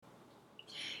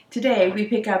Today, we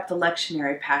pick up the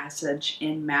lectionary passage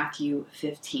in Matthew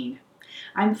 15.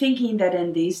 I'm thinking that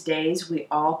in these days, we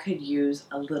all could use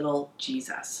a little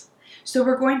Jesus. So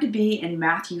we're going to be in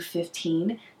Matthew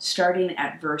 15, starting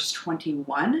at verse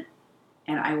 21,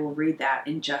 and I will read that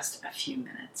in just a few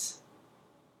minutes.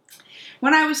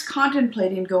 When I was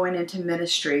contemplating going into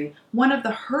ministry, one of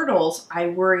the hurdles I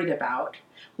worried about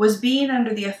was being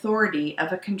under the authority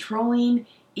of a controlling,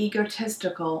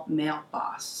 egotistical male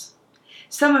boss.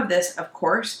 Some of this, of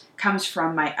course, comes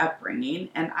from my upbringing,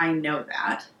 and I know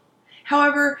that.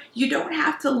 However, you don't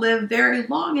have to live very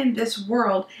long in this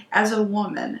world as a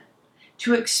woman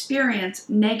to experience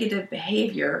negative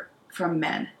behavior from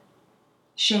men.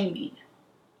 Shaming,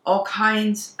 all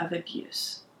kinds of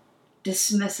abuse,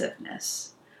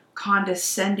 dismissiveness,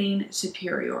 condescending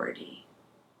superiority.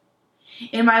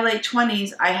 In my late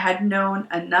 20s, I had known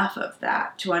enough of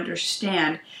that to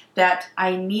understand that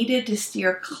I needed to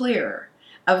steer clear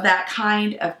of that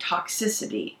kind of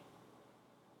toxicity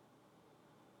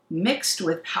mixed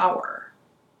with power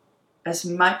as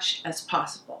much as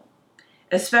possible,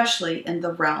 especially in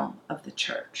the realm of the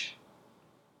church.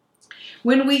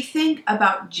 When we think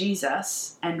about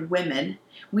Jesus and women,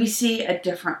 we see a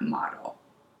different model.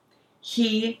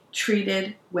 He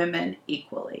treated women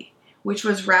equally, which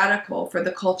was radical for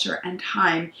the culture and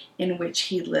time in which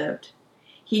he lived.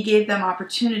 He gave them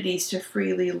opportunities to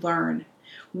freely learn.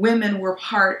 Women were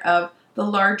part of the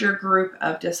larger group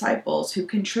of disciples who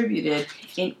contributed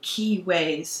in key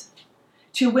ways.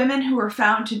 To women who were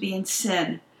found to be in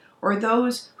sin, or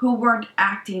those who weren't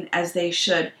acting as they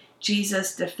should,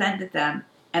 Jesus defended them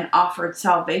and offered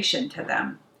salvation to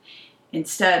them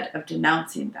instead of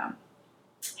denouncing them.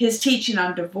 His teaching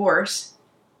on divorce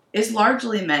is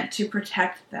largely meant to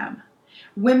protect them.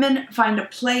 Women find a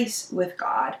place with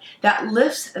God that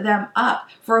lifts them up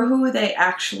for who they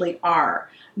actually are,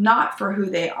 not for who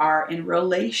they are in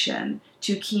relation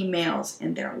to key males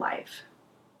in their life.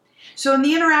 So in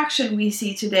the interaction we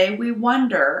see today, we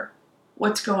wonder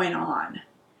what's going on.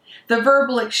 The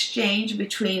verbal exchange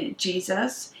between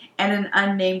Jesus and an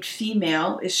unnamed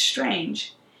female is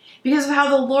strange because of how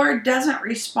the Lord doesn't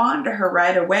respond to her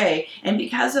right away and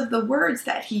because of the words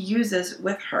that he uses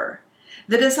with her.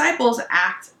 The disciples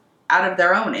act out of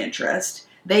their own interest.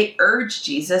 They urge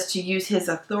Jesus to use his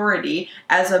authority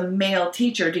as a male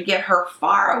teacher to get her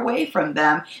far away from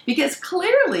them because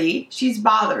clearly she's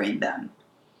bothering them.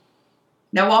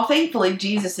 Now, while thankfully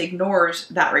Jesus ignores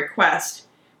that request,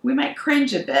 we might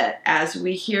cringe a bit as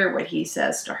we hear what he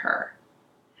says to her.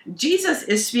 Jesus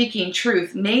is speaking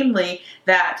truth, namely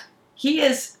that he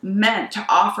is meant to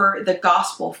offer the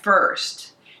gospel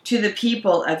first to the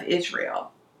people of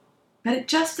Israel. But it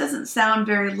just doesn't sound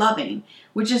very loving,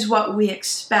 which is what we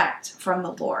expect from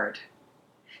the Lord.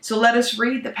 So let us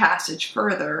read the passage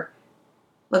further.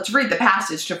 Let's read the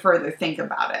passage to further think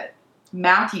about it.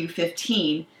 Matthew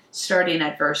 15, starting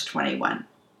at verse 21.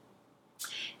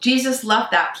 Jesus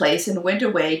left that place and went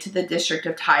away to the district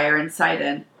of Tyre and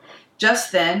Sidon.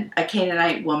 Just then, a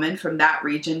Canaanite woman from that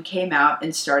region came out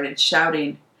and started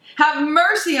shouting, "Have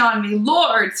mercy on me,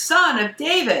 Lord, Son of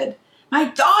David! My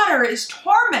daughter is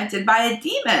tormented by a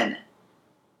demon."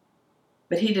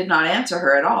 But he did not answer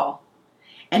her at all.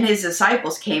 And his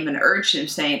disciples came and urged him,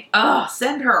 saying,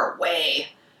 "Send her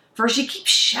away, for she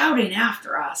keeps shouting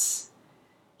after us."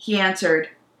 He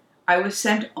answered, "I was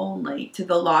sent only to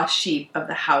the lost sheep of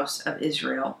the house of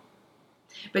Israel."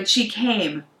 But she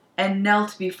came and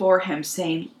knelt before him,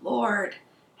 saying, "Lord,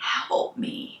 help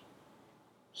me."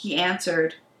 He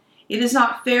answered, "It is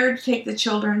not fair to take the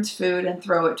children's food and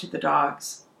throw it to the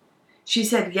dogs." She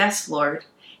said, "Yes, Lord,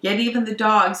 yet even the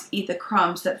dogs eat the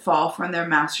crumbs that fall from their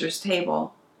master's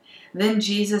table." Then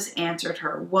Jesus answered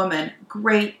her, "Woman,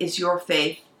 great is your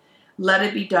faith. Let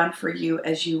it be done for you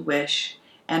as you wish."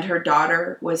 And her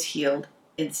daughter was healed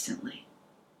instantly.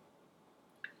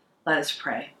 Let us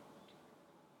pray.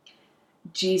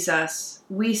 Jesus,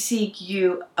 we seek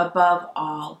you above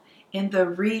all in the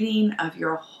reading of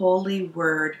your holy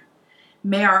word.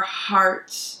 May our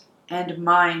hearts and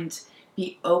minds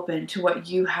be open to what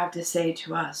you have to say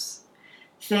to us.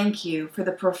 Thank you for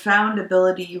the profound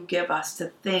ability you give us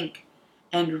to think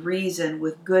and reason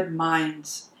with good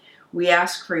minds. We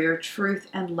ask for your truth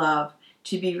and love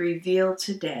to be revealed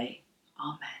today.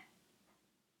 Amen.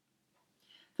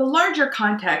 The larger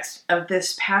context of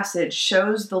this passage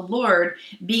shows the Lord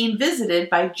being visited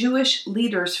by Jewish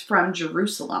leaders from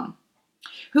Jerusalem,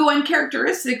 who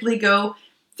uncharacteristically go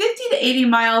 50 to 80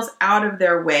 miles out of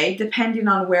their way, depending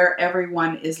on where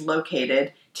everyone is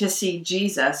located, to see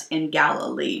Jesus in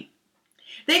Galilee.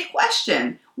 They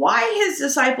question why his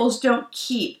disciples don't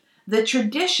keep the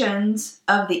traditions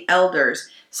of the elders,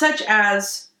 such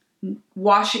as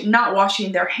not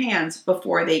washing their hands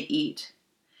before they eat.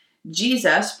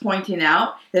 Jesus, pointing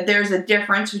out that there's a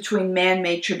difference between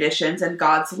man-made traditions and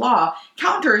God's law,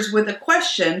 counters with a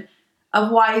question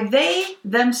of why they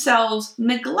themselves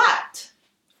neglect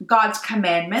God's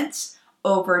commandments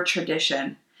over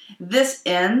tradition. This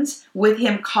ends with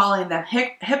him calling them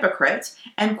hypocrites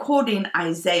and quoting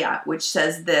Isaiah, which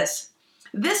says this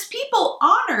people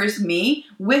honors me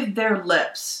with their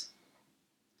lips,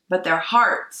 but their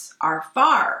hearts are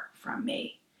far from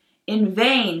me. In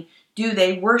vain do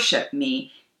they worship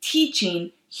me,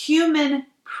 teaching human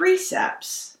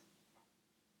precepts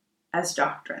as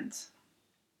doctrines.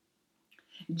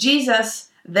 Jesus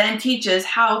then teaches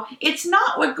how it's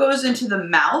not what goes into the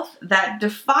mouth that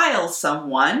defiles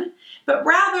someone, but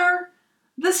rather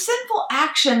the sinful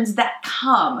actions that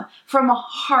come from a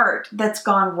heart that's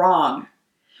gone wrong.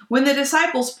 When the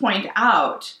disciples point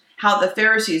out how the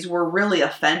Pharisees were really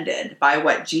offended by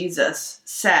what Jesus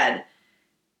said,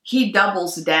 he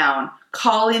doubles down,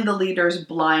 calling the leaders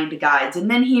blind guides. And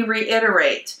then he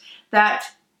reiterates that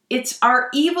it's our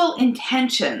evil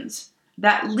intentions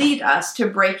that lead us to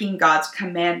breaking God's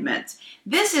commandments.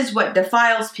 This is what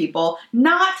defiles people,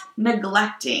 not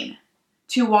neglecting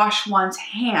to wash one's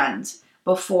hands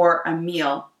before a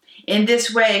meal. In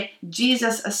this way,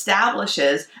 Jesus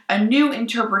establishes a new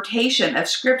interpretation of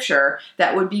Scripture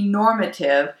that would be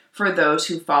normative for those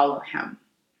who follow him.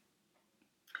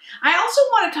 I also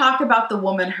want to talk about the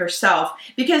woman herself,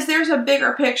 because there's a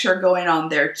bigger picture going on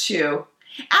there too.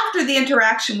 After the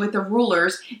interaction with the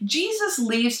rulers, Jesus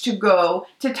leaves to go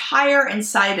to Tyre and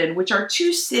Sidon, which are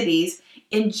two cities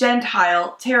in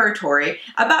Gentile territory,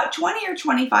 about 20 or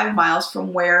 25 miles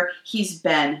from where he's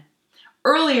been.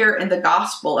 Earlier in the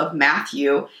Gospel of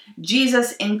Matthew,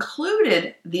 Jesus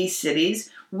included these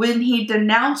cities when he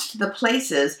denounced the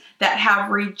places that have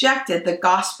rejected the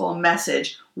gospel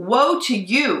message. Woe to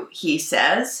you, he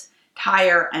says,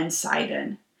 Tyre and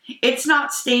Sidon. It's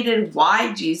not stated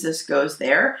why Jesus goes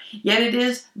there, yet it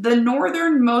is the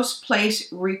northernmost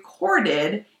place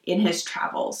recorded in his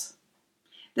travels.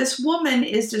 This woman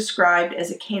is described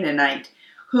as a Canaanite,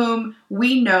 whom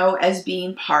we know as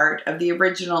being part of the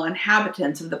original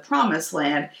inhabitants of the Promised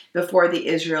Land before the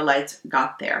Israelites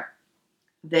got there.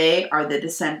 They are the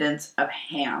descendants of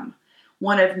Ham,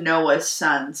 one of Noah's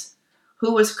sons,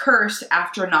 who was cursed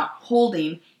after not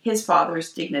holding his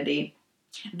father's dignity.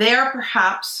 They are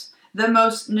perhaps the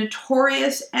most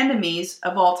notorious enemies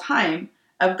of all time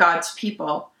of God's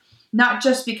people, not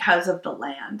just because of the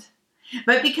land,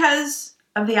 but because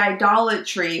of the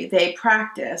idolatry they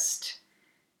practiced.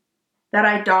 That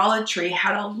idolatry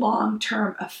had a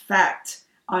long-term effect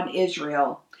on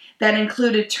Israel that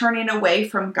included turning away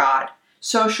from God,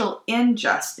 social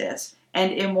injustice,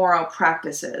 and immoral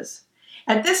practices.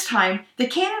 At this time, the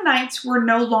Canaanites were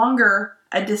no longer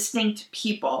a distinct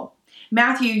people.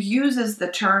 Matthew uses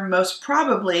the term most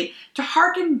probably to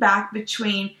harken back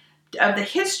of the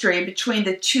history between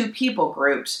the two people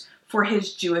groups for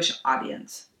his Jewish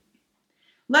audience.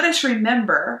 Let us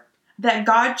remember that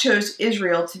God chose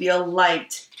Israel to be a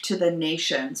light to the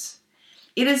nations.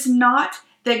 It is not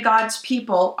that God's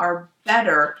people are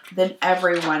better than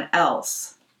everyone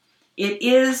else. It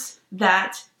is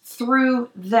that through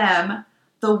them,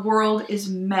 the world is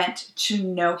meant to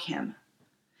know him.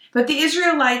 But the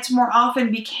Israelites more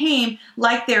often became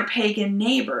like their pagan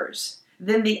neighbors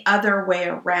than the other way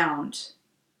around.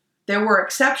 There were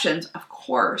exceptions, of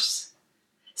course,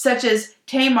 such as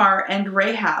Tamar and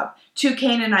Rahab, two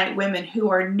Canaanite women who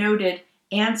are noted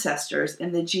ancestors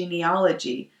in the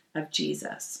genealogy of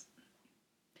Jesus.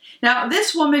 Now,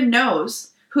 this woman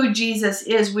knows who Jesus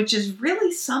is, which is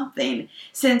really something,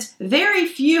 since very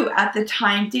few at the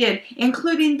time did,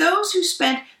 including those who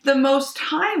spent the most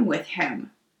time with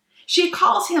him. She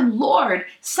calls him Lord,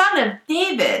 Son of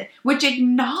David, which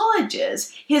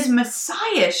acknowledges his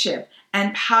messiahship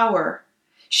and power.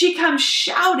 She comes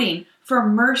shouting for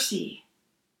mercy.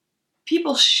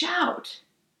 People shout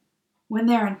when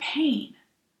they're in pain,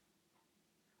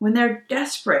 when they're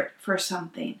desperate for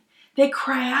something. They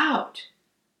cry out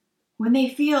when they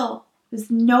feel as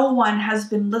no one has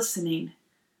been listening.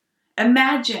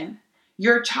 Imagine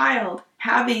your child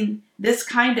having this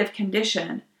kind of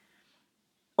condition,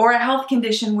 or a health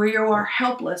condition where you are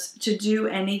helpless to do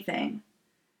anything.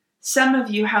 Some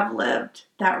of you have lived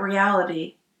that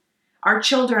reality. Our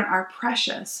children are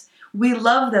precious. We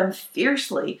love them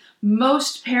fiercely.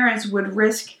 Most parents would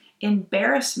risk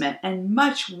embarrassment and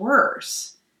much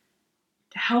worse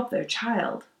to help their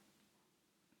child.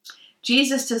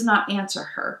 Jesus does not answer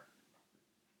her,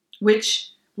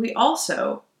 which we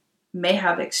also may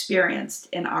have experienced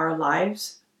in our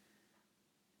lives.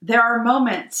 There are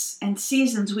moments and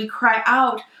seasons we cry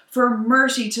out for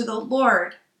mercy to the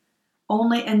Lord,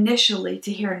 only initially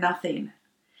to hear nothing.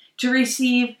 To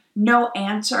receive no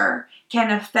answer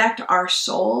can affect our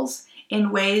souls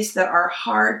in ways that are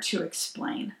hard to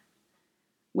explain.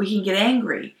 We can get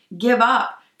angry, give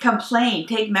up, complain,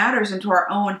 take matters into our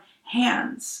own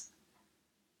hands.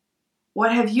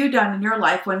 What have you done in your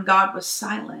life when God was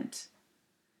silent?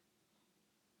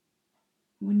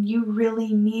 When you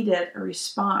really needed a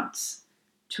response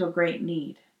to a great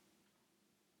need.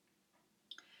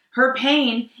 Her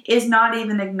pain is not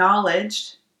even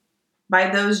acknowledged by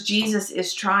those Jesus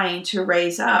is trying to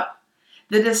raise up.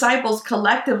 The disciples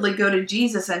collectively go to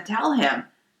Jesus and tell him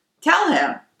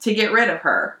to get rid of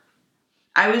her.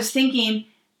 I was thinking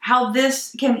how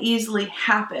this can easily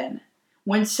happen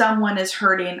when someone is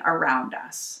hurting around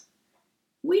us.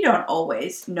 We don't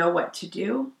always know what to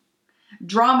do.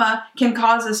 Drama can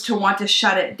cause us to want to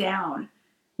shut it down.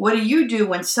 What do you do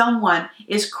when someone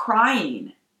is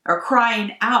crying or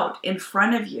crying out in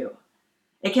front of you?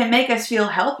 It can make us feel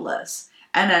helpless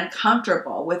and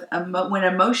uncomfortable when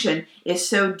emotion is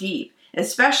so deep,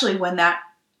 especially when that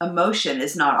emotion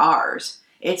is not ours.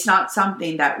 It's not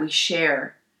something that we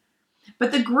share.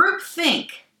 But the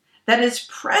groupthink that is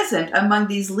present among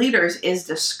these leaders is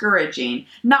discouraging.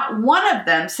 Not one of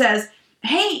them says,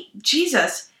 "Hey,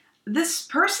 Jesus, this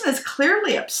person is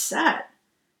clearly upset.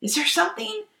 Is there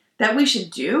something that we should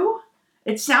do?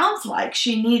 It sounds like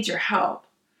she needs your help."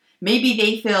 Maybe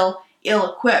they feel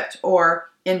ill-equipped or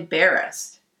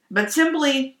embarrassed. But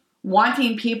simply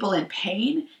wanting people in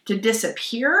pain to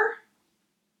disappear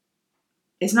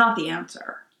is not the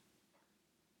answer.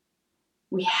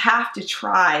 We have to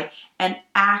try and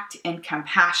act in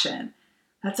compassion.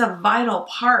 That's a vital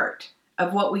part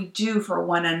of what we do for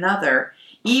one another,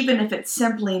 even if it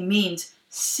simply means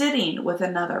sitting with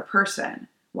another person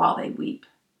while they weep.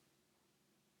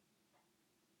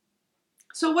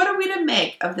 So what are we to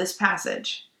make of this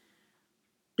passage?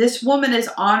 This woman is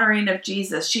honoring of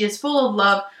Jesus. She is full of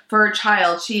love for her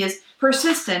child. She is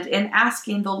persistent in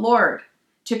asking the Lord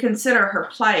to consider her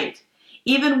plight.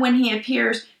 Even when he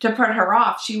appears to put her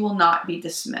off, she will not be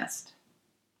dismissed.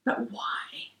 But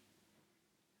why?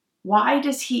 Why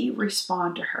does he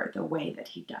respond to her the way that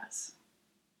he does?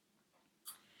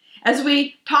 As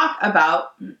we talk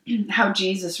about how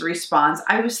Jesus responds,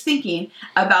 I was thinking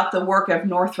about the work of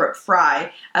Northrop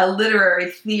Frye, a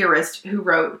literary theorist who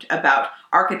wrote about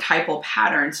archetypal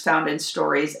patterns found in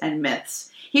stories and myths.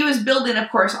 He was building, of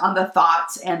course, on the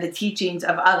thoughts and the teachings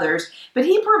of others, but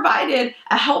he provided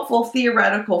a helpful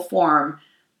theoretical form.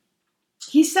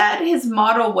 He said his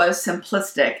model was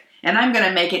simplistic, and I'm going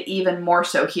to make it even more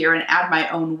so here and add my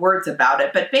own words about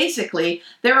it. But basically,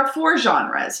 there are 4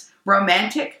 genres: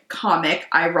 romantic, comic,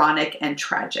 ironic, and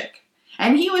tragic.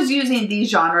 And he was using these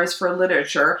genres for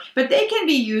literature, but they can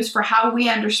be used for how we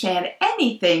understand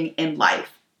anything in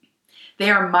life. They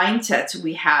are mindsets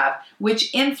we have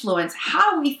which influence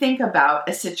how we think about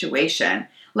a situation.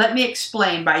 Let me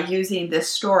explain by using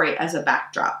this story as a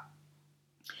backdrop.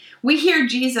 We hear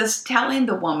Jesus telling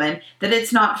the woman that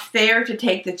it's not fair to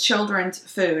take the children's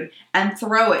food and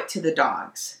throw it to the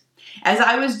dogs. As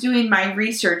I was doing my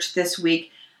research this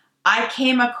week, I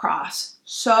came across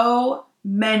so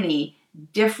many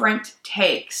different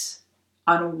takes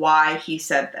on why he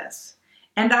said this.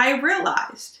 And I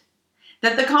realized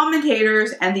that the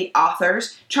commentators and the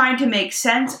authors trying to make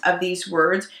sense of these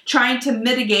words, trying to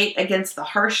mitigate against the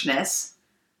harshness,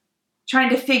 trying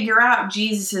to figure out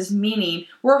Jesus' meaning,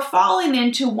 were falling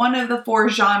into one of the 4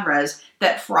 genres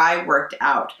that Frye worked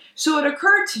out. So it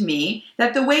occurred to me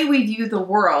that the way we view the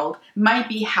world might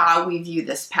be how we view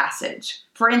this passage.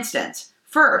 For instance,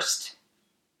 first,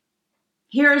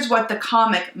 here's what the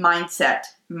comic mindset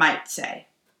might say.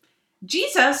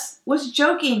 Jesus was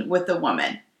joking with the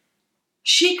woman.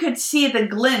 She could see the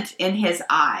glint in his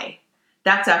eye.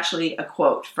 That's actually a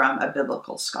quote from a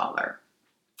biblical scholar.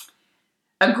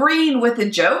 Agreeing with the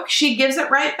joke, she gives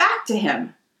it right back to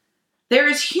him. There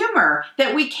is humor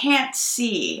that we can't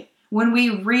see when we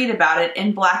read about it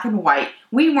in black and white.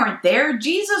 We weren't there.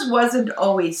 Jesus wasn't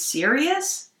always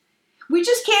serious. We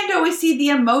just can't always see the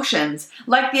emotions,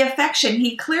 like the affection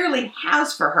he clearly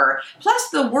has for her. Plus,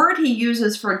 the word he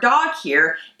uses for dog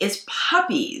here is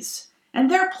puppies,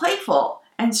 and they're playful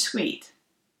and sweet.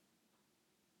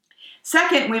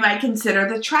 Second, we might consider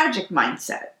the tragic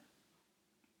mindset.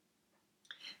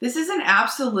 This is an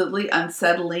absolutely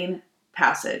unsettling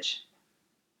passage,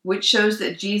 which shows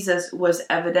that Jesus was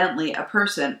evidently a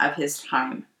person of his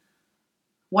time.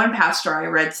 One pastor I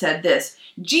read said this: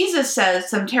 Jesus says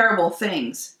some terrible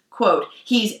things, quote,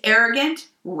 he's arrogant,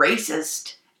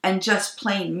 racist, and just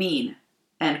plain mean,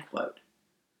 end quote.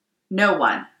 No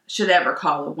one should ever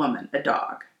call a woman a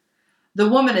dog. The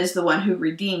woman is the one who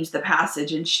redeems the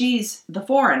passage, and she's the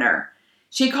foreigner.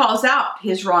 She calls out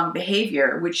his wrong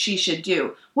behavior, which she should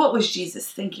do. What was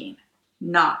Jesus thinking?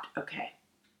 Not okay.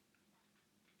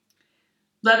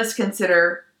 Let us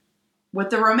consider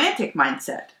what the romantic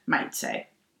mindset might say.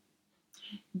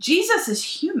 Jesus is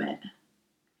human.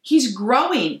 He's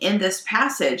growing in this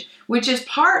passage, which is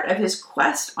part of his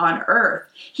quest on earth.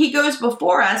 He goes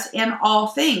before us in all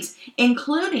things,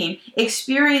 including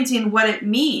experiencing what it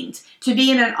means to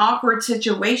be in an awkward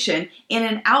situation in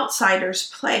an outsider's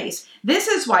place. This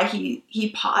is why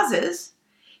he pauses.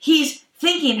 He's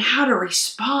thinking how to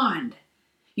respond.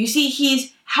 You see,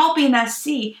 he's helping us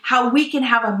see how we can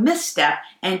have a misstep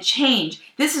and change.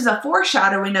 This is a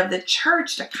foreshadowing of the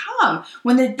church to come,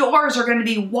 when the doors are going to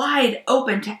be wide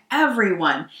open to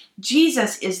everyone.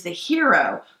 Jesus is the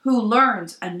hero who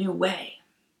learns a new way.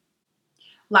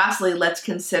 Lastly, let's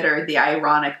consider the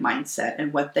ironic mindset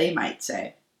and what they might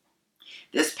say.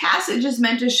 This passage is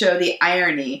meant to show the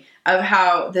irony of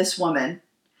how this woman,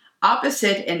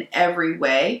 opposite in every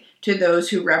way to those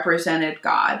who represented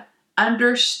God,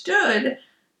 understood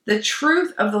the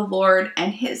truth of the Lord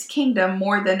and his kingdom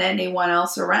more than anyone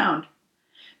else around.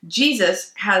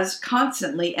 Jesus has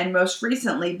constantly and most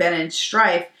recently been in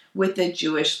strife with the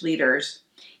Jewish leaders.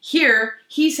 Here,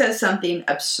 he says something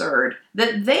absurd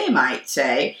that they might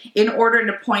say in order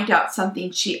to point out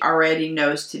something she already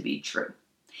knows to be true.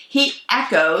 He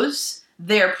echoes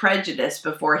their prejudice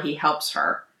before he helps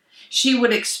her. She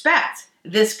would expect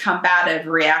this combative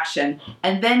reaction,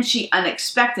 and then she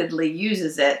unexpectedly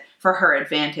uses it for her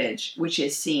advantage, which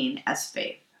is seen as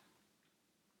faith.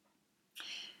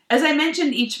 As I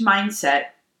mentioned each mindset,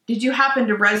 did you happen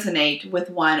to resonate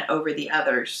with one over the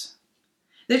others?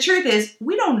 The truth is,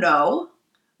 we don't know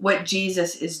what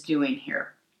Jesus is doing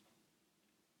here.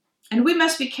 And we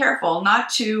must be careful not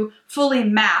to fully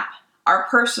map our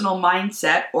personal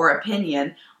mindset or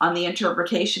opinion on the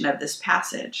interpretation of this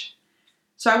passage.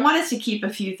 So I want us to keep a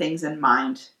few things in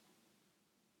mind.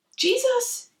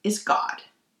 Jesus is God,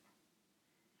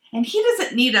 and he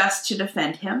doesn't need us to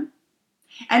defend him,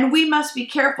 and we must be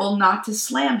careful not to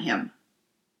slam him.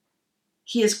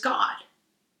 He is God.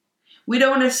 We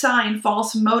don't assign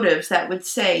false motives that would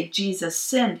say Jesus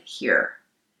sinned here.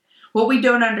 What we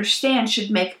don't understand should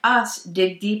make us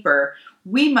dig deeper.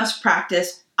 We must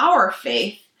practice our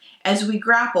faith as we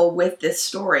grapple with this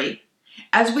story.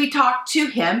 As we talk to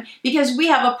him, because we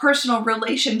have a personal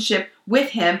relationship with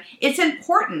him, it's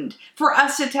important for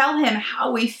us to tell him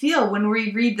how we feel when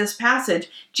we read this passage.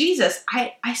 Jesus,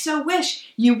 I so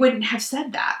wish you wouldn't have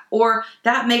said that, or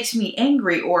that makes me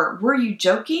angry, or were you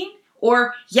joking?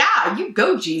 Or, yeah, you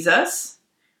go, Jesus.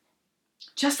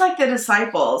 Just like the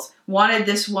disciples wanted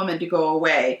this woman to go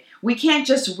away, we can't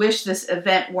just wish this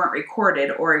event weren't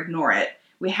recorded or ignore it.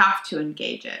 We have to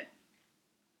engage it.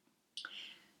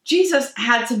 Jesus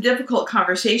had some difficult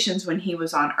conversations when he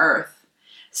was on earth.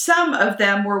 Some of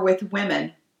them were with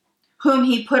women, whom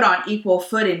he put on equal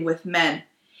footing with men.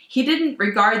 He didn't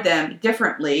regard them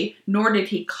differently, nor did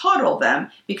he coddle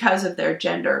them because of their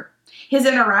gender. His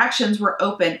interactions were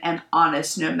open and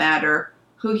honest, no matter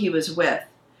who he was with.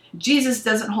 Jesus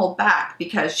doesn't hold back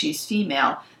because she's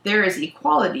female. There is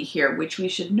equality here, which we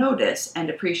should notice and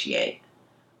appreciate.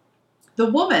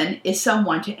 The woman is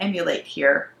someone to emulate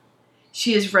here.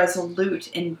 She is resolute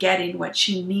in getting what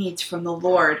she needs from the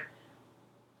Lord.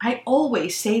 I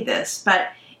always say this,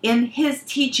 but in his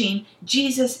teaching,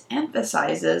 Jesus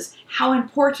emphasizes how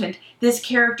important this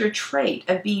character trait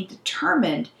of being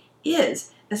determined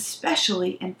is,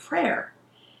 especially in prayer.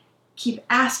 Keep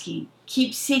asking,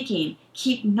 keep seeking,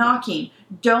 keep knocking.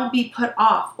 Don't be put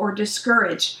off or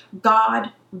discouraged.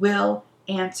 God will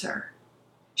answer.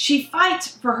 She fights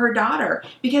for her daughter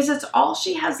because it's all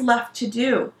she has left to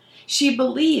do. She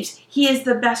believes he is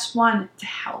the best one to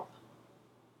help.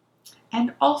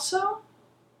 And also,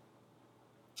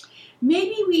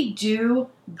 maybe we do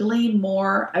glean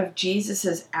more of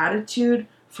Jesus' attitude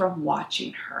from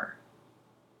watching her.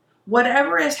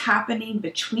 Whatever is happening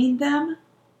between them,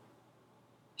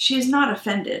 she is not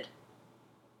offended.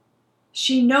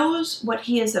 She knows what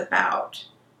he is about,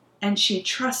 and she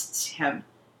trusts him.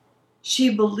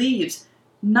 She believes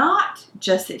not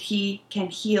just that he can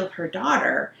heal her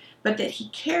daughter, but that he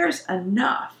cares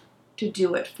enough to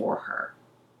do it for her.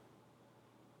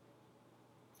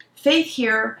 Faith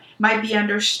here might be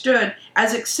understood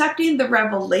as accepting the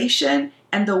revelation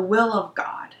and the will of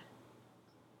God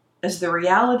as the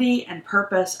reality and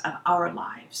purpose of our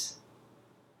lives.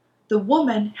 The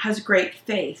woman has great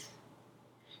faith.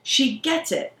 She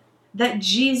gets it that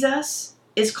Jesus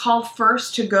is called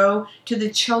first to go to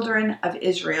the children of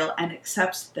Israel and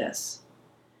accepts this.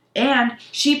 And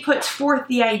she puts forth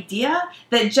the idea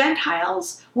that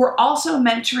Gentiles were also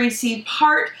meant to receive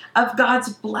part of God's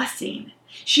blessing.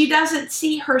 She doesn't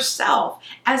see herself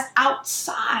as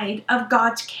outside of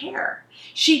God's care.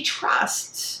 She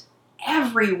trusts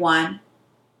everyone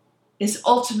is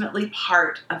ultimately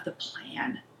part of the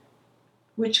plan,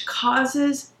 which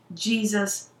causes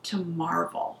Jesus to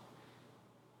marvel,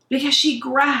 because she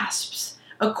grasps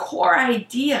a core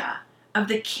idea of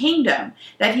the kingdom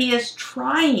that he is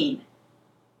trying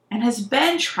and has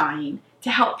been trying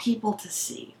to help people to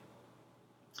see.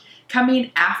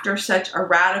 Coming after such a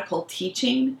radical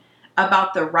teaching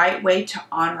about the right way to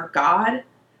honor God,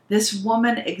 this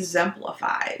woman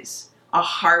exemplifies a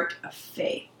heart of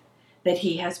faith that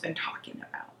he has been talking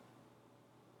about.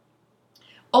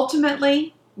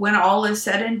 Ultimately, when all is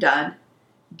said and done,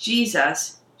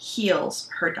 Jesus heals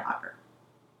her daughter.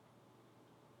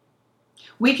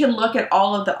 We can look at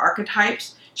all of the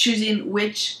archetypes, choosing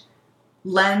which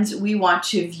lens we want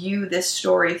to view this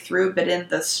story through, but in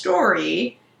the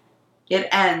story, it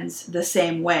ends the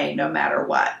same way no matter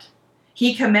what.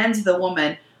 He commends the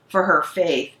woman for her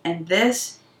faith, and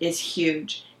this is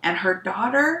huge. And her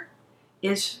daughter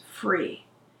is free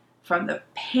from the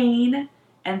pain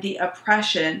and the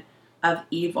oppression of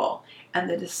evil. And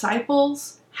the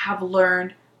disciples have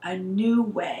learned a new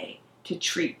way to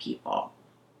treat people.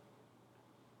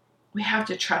 We have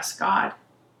to trust God.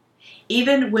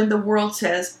 Even when the world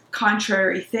says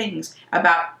contrary things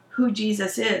about who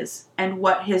Jesus is and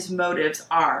what his motives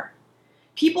are.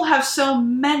 People have so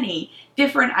many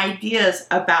different ideas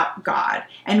about God,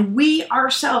 and we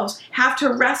ourselves have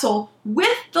to wrestle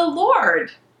with the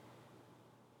Lord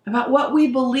about what we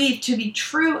believe to be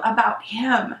true about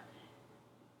him,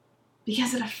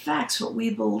 because it affects what we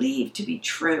believe to be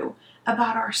true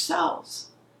about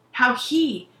ourselves, how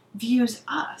he views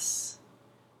us.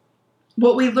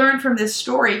 What we learn from this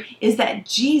story is that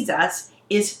Jesus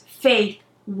is faith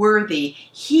worthy.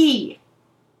 He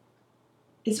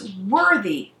is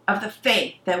worthy of the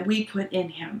faith that we put in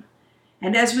him.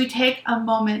 And as we take a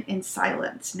moment in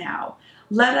silence now,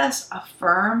 let us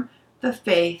affirm the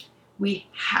faith we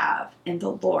have in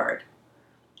the Lord.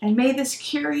 And may this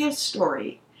curious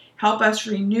story help us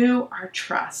renew our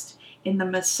trust in the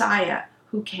Messiah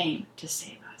who came to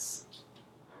save us.